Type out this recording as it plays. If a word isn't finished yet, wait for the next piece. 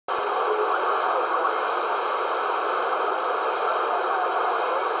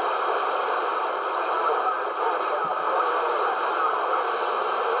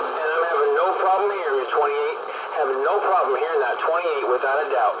28 without a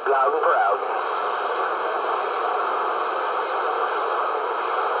doubt. Loud and proud.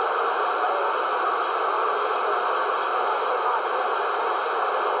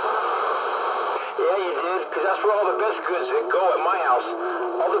 Yeah, you did, because that's where all the best goods that go at my house.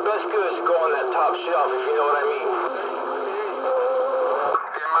 All the best goods go on that top shelf, if you know what I mean.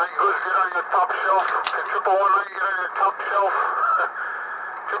 Can my goods get on your top shelf? Can 149 get on your top shelf?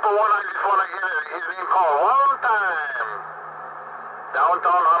 149 just want to get his name called one time.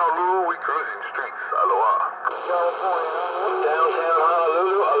 Downtown Honolulu, we cruising streets. Aloha. Downtown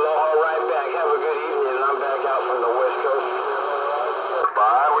Honolulu, aloha right back. Have a good evening, and I'm back out from the West Coast.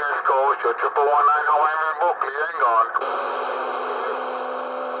 Bye, West Coast. Your 119 Hawaiian book, clear and gone.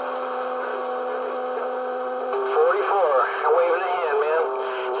 44, waving a hand, man.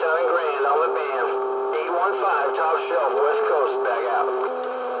 Sounding grand on the band. 815, top shelf, West Coast, back out.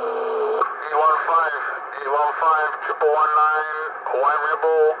 815, 119, Hawaiian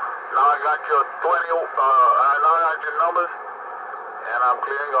Rebel. Now I got your 20, now I got your numbers, and I'm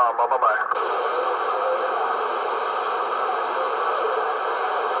clear and gone. Bye-bye.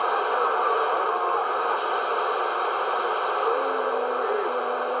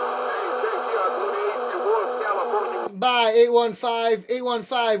 Bye,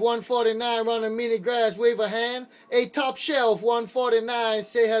 815, 149, running MiniGrass, wave a hand. A top shelf, 149,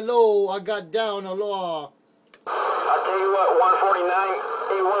 say hello, I got down, aloha. I'll tell you what, 149,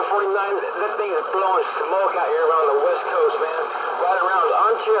 hey, 149, that thing is blowing smoke out here around the West Coast, man. Right around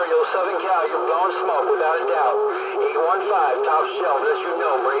Ontario, Southern Cal, you're blowing smoke, without a doubt. 815, top shelf, let you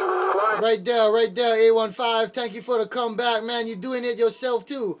know, break. Right there, 815, thank you for the comeback, man. You're doing it yourself,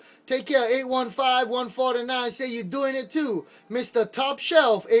 too. Take care, 815, 149, say you're doing it, too. Mr. Top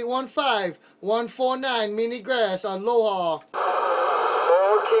Shelf, 815, 149, MiniGrass, aloha. 410,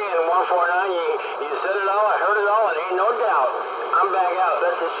 149, you said it all, I heard it all, and ain't no doubt. I'm back out,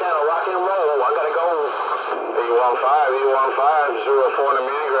 that's this channel, rock and roll, I gotta go. 815, 04 in the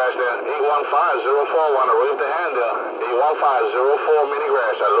MiniGrass there. 815, 04, wanna raise the hand there. 815, 04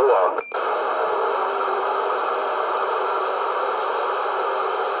 MiniGrass, aloha.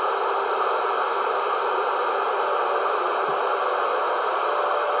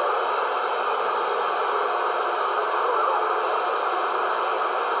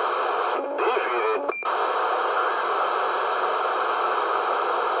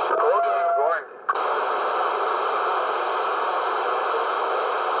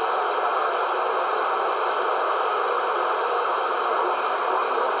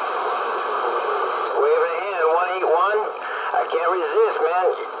 I can't resist, man.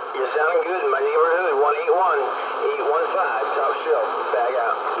 You're sounding good in my neighborhood. 181, 815, top shelf. Back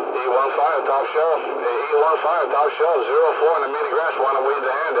out. 815, top shelf. 815, top shelf. 04 in the MiniGrass. Want to wave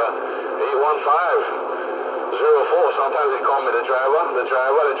the hand up. 815, 04. Sometimes they call me the driver. The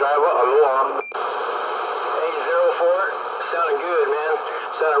driver. Aloha. Hey, 04. Sounding good, man.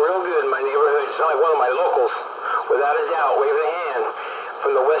 Sounding real good in my neighborhood. You sound like one of my locals. Without a doubt. Wave the hand.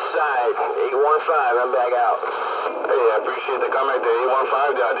 From the west side, 815, I'm back out. Hey, I appreciate the comment there,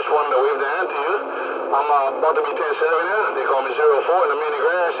 815 there. I just wanted to wave the hand to you. I'm about to be 10-7 here. They call me 04 in the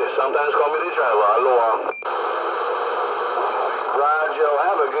MiniGrass. They sometimes call me the driver. Aloha. Roger,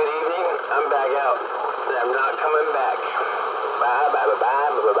 have a good evening. I'm back out. And I'm not coming back. Bye, bye, bye,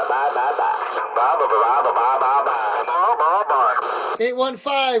 bye, bye, bye, bye, bye, bye. Bye, bye, bye, bye, bye, bye, bye, bye, bye.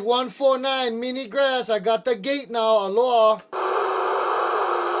 815, 149, MiniGrass. I got the gate now. Aloha.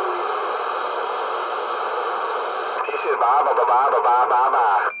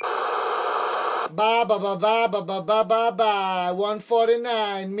 Ba ba ba ba ba ba ba ba ba.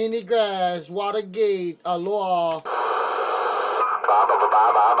 149 MiniGrass, Watergate, aloha. Ba ba ba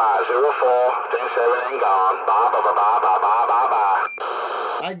ba ba ba 04 10-7 and gone. Ba ba ba ba ba ba ba ba.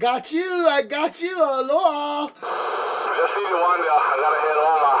 I got you, aloha. Just see the one there. I gotta head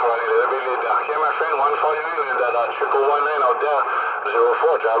home already. Let me leave there. Okay, my friend, 149 and that 119 out there.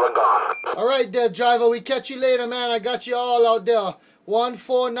 04Drivah gone. All right, there, driver. We catch you later, man. I got you all out there.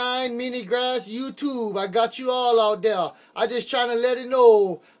 149 MiniGrass YouTube. I got you all out there. I just trying to let it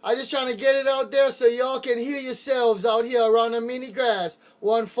know. I just trying to get it out there so y'all can hear yourselves out here around the MiniGrass.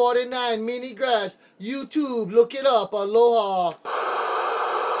 149 MiniGrass YouTube. Look it up. Aloha.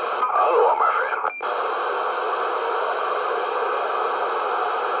 Aloha, my friend.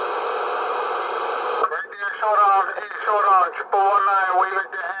 Right there, Showdown. Hey, Showdown. 119.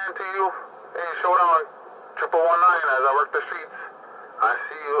 Waving the hand to you. Hey, Showdown. 119 as I work the streets. I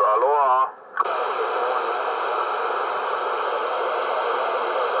see you. Aloha.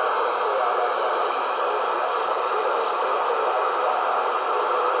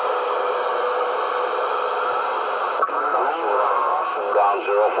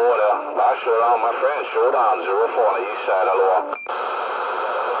 04 there. Last Showdown, my friend. Showdown, 04 on the east side. Aloha.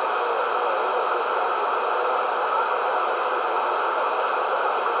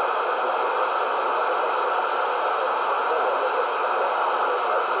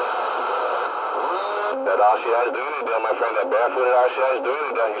 That RCI is doing it there, my friend. That barefooted RCI is doing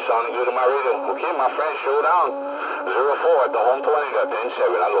it there. You sounding good on my radio. Okay, my friend. Showdown, 04 at the home 20 there,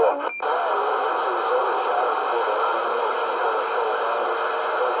 10-7. Aloha.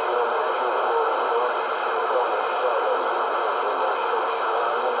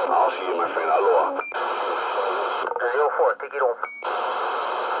 I'll see you, my friend. Aloha. 04, take it off.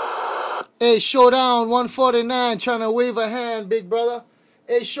 Hey, Showdown 149 trying to wave a hand, big brother.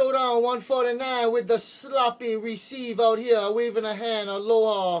 Hey, Showdown 149 with the sloppy receive out here, waving a hand.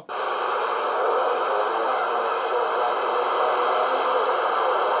 Aloha.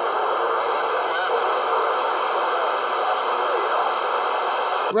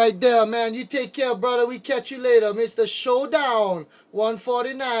 Right there, man. You take care, brother. We catch you later. Mr. Showdown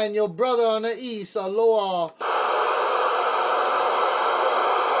 149, your brother on the east. Aloha.